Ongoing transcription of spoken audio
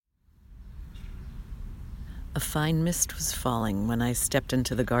A fine mist was falling when I stepped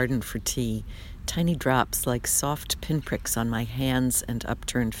into the garden for tea, tiny drops like soft pinpricks on my hands and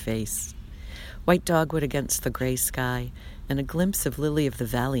upturned face. White dogwood against the gray sky, and a glimpse of lily of the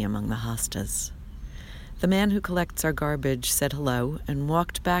valley among the hostas. The man who collects our garbage said hello and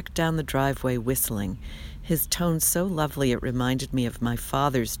walked back down the driveway whistling, his tone so lovely it reminded me of my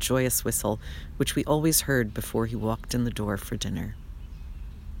father's joyous whistle, which we always heard before he walked in the door for dinner.